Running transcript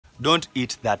Don't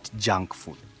eat that junk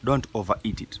food. Don't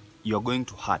overeat it. You're going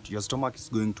to hurt. Your stomach is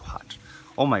going to hurt.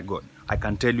 Oh my God, I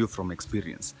can tell you from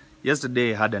experience.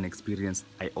 Yesterday I had an experience.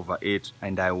 I overate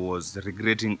and I was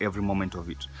regretting every moment of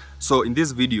it. So in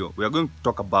this video, we are going to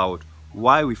talk about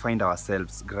why we find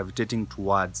ourselves gravitating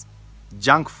towards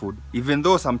junk food, even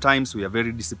though sometimes we are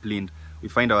very disciplined, we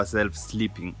find ourselves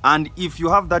sleeping. And if you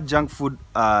have that junk food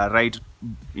right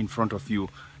in front of you,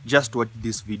 just watch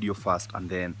this video first and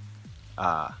then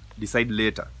decide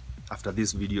later after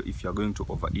this video if you're going to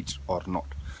overeat or not.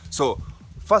 So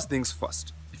first things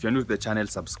first, if you're new to the channel,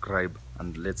 subscribe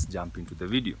and let's jump into the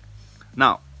video.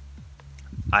 Now,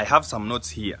 I have some notes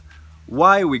here.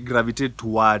 Why we gravitate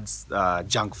towards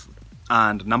junk food.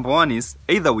 And number one is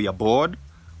either we are bored,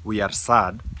 we are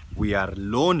sad, we are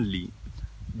lonely,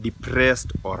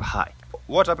 depressed or high.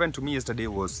 What happened to me yesterday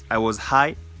was I was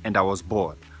high and I was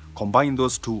bored. Combine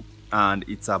those two and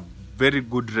it's a very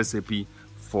good recipe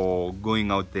for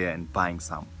going out there and buying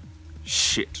some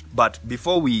shit. But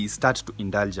before we start to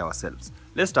indulge ourselves,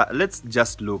 let's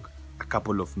just look a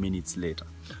couple of minutes later.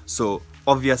 So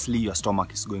obviously your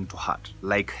stomach is going to hurt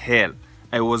like hell.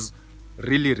 I was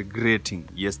really regretting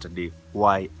yesterday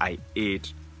why I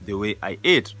ate the way I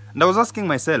ate, and I was asking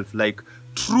myself, like,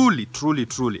 truly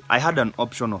I had an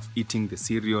option of eating the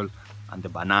cereal and the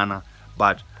banana,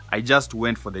 but I just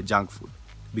went for the junk food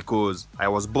because I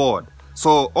was bored.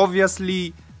 So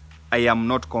obviously I am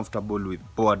not comfortable with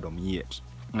boredom yet,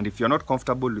 and if you're not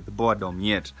comfortable with boredom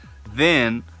yet,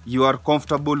 then you are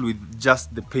comfortable with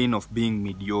just the pain of being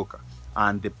mediocre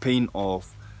and the pain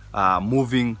of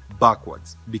moving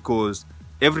backwards, because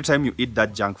every time you eat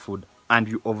that junk food and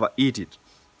you overeat it,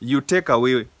 you take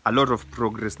away a lot of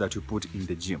progress that you put in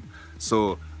the gym.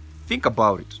 So think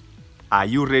about it. Are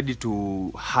you ready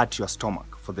to hurt your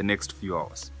stomach for the next few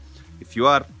hours? If you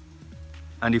are,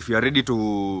 and if you are ready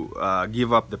to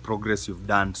give up the progress you've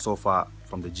done so far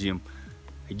from the gym,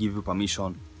 I give you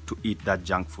permission to eat that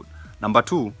junk food. Number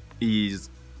two is,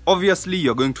 obviously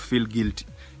you're going to feel guilty.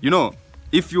 You know,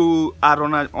 if you are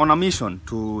on a mission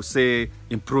to, say,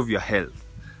 improve your health,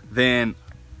 then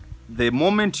the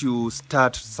moment you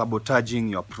start sabotaging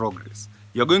your progress,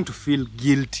 you're going to feel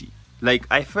guilty. Like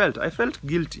I felt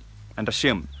guilty and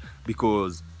ashamed,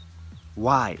 because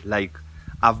why? Like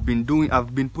I've been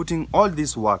putting all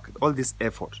this work, all this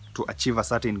effort to achieve a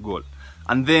certain goal,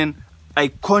 and then I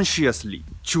consciously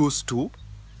choose to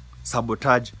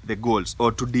sabotage the goals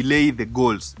or to delay the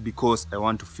goals because I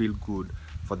want to feel good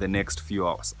for the next few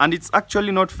hours. And it's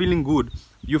actually not feeling good.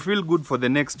 You feel good for the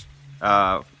next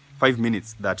 5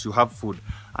 minutes that you have food,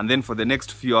 and then for the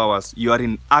next few hours you are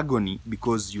in agony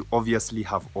because you obviously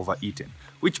have overeaten,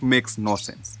 which makes no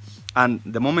sense. And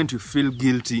the moment you feel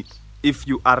guilty, if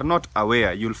you are not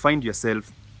aware, you'll find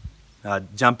yourself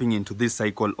jumping into this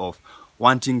cycle of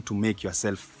wanting to make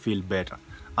yourself feel better.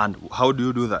 And how do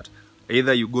you do that?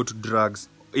 Either you go to drugs,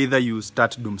 either you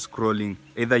start doom scrolling,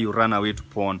 either you run away to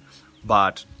porn.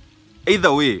 But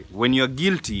either way, when you're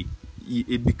guilty,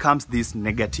 it becomes this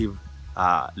negative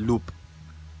loop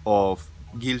of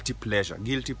guilty pleasure.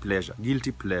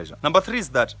 Number three is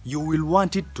that you will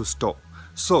want it to stop.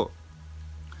 So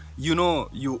you know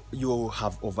you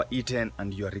have overeaten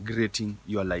and you are regretting.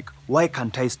 You are like, why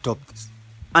can't I stop this?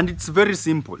 And it's very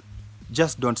simple.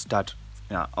 Just don't start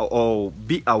or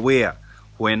be aware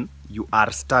when you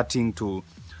are starting to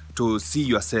see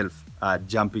yourself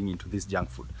jumping into this junk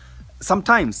food.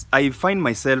 Sometimes I find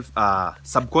myself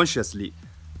subconsciously,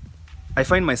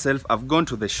 I've gone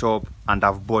to the shop and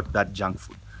I've bought that junk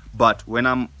food. But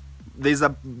when there's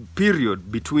a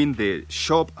period between the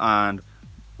shop and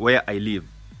where I live.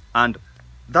 And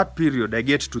that period I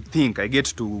get to think, I get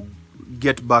to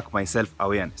get back my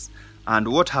self-awareness. And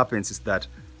what happens is that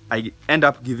I end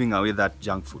up giving away that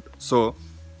junk food. So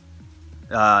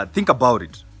think about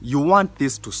it. You want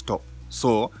this to stop.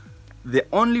 So the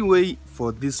only way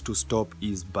for this to stop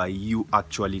is by you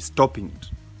actually stopping it.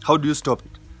 How do you stop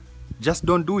it? Just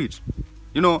don't do it.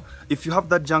 You know, if you have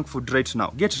that junk food right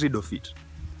now, get rid of it.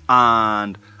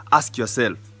 And ask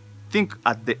yourself, think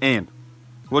at the end,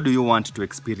 what do you want to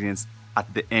experience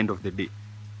at the end of the day?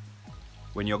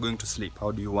 When you're going to sleep,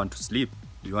 how do you want to sleep?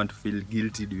 Do you want to feel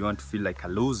guilty? Do you want to feel like a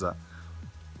loser?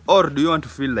 Or do you want to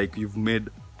feel like you've made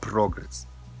progress?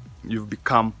 You've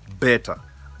become better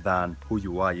than who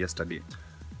you were yesterday.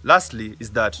 Lastly is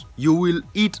that you will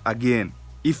eat again.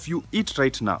 If you eat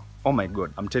right now, oh my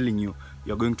God, I'm telling you,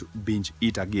 you're going to binge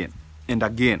eat again and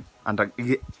again and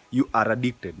again. You are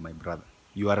addicted, my brother.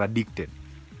 You are addicted.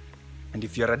 And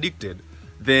if you're addicted,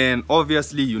 then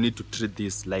obviously you need to treat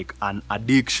this like an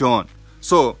addiction.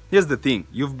 So here's the thing.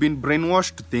 You've been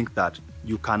brainwashed to think that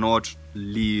you cannot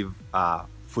live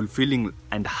fulfilling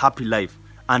and happy life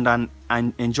and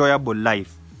an enjoyable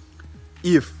life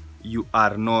if you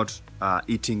are not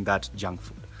eating that junk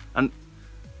food. And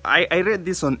I read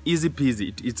this on Easy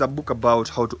Peasy. It's a book about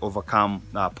how to overcome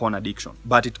porn addiction,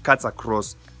 but it cuts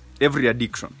across every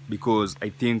addiction, because I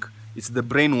think it's the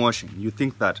brainwashing. You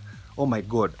think that, oh my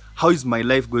God, how is my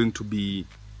life going to be?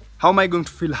 How am I going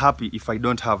to feel happy if I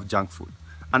don't have junk food?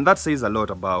 And that says a lot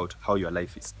about how your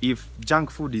life is. If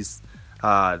junk food is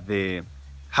the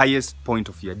highest point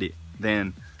of your day,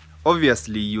 then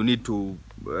obviously you need to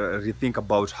rethink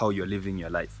about how you're living your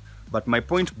life. But my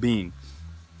point being,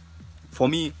 for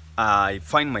me, I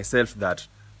find myself that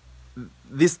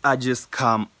these urges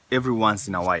come every once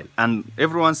in a while. And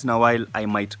every once in a while, I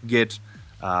might get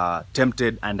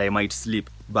tempted and I might sleep.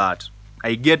 But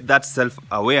I get that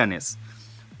self-awareness.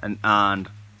 And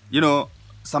you know,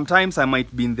 sometimes I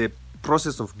might be in the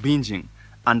process of binging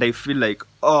and I feel like,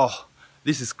 oh,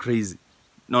 this is crazy.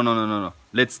 No.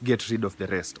 Let's get rid of the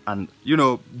rest. And, you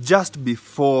know, just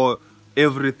before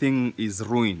everything is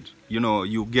ruined, you know,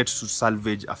 you get to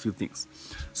salvage a few things.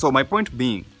 So my point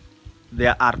being,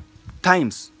 there are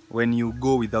times when you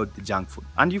go without the junk food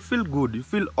and you feel good, you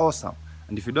feel awesome.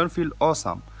 And if you don't feel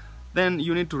awesome, then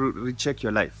you need to recheck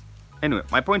your life. Anyway,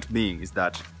 my point being is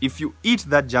that if you eat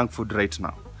that junk food right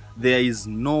now, there is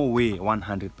no way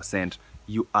 100%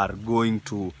 you are going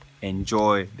to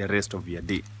enjoy the rest of your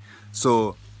day.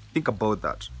 So think about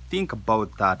that. Think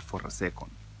about that for a second.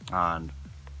 And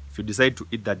if you decide to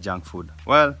eat that junk food,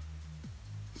 well,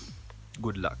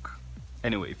 good luck.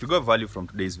 Anyway, if you got value from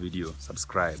today's video,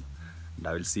 subscribe. And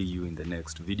I will see you in the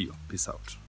next video. Peace out.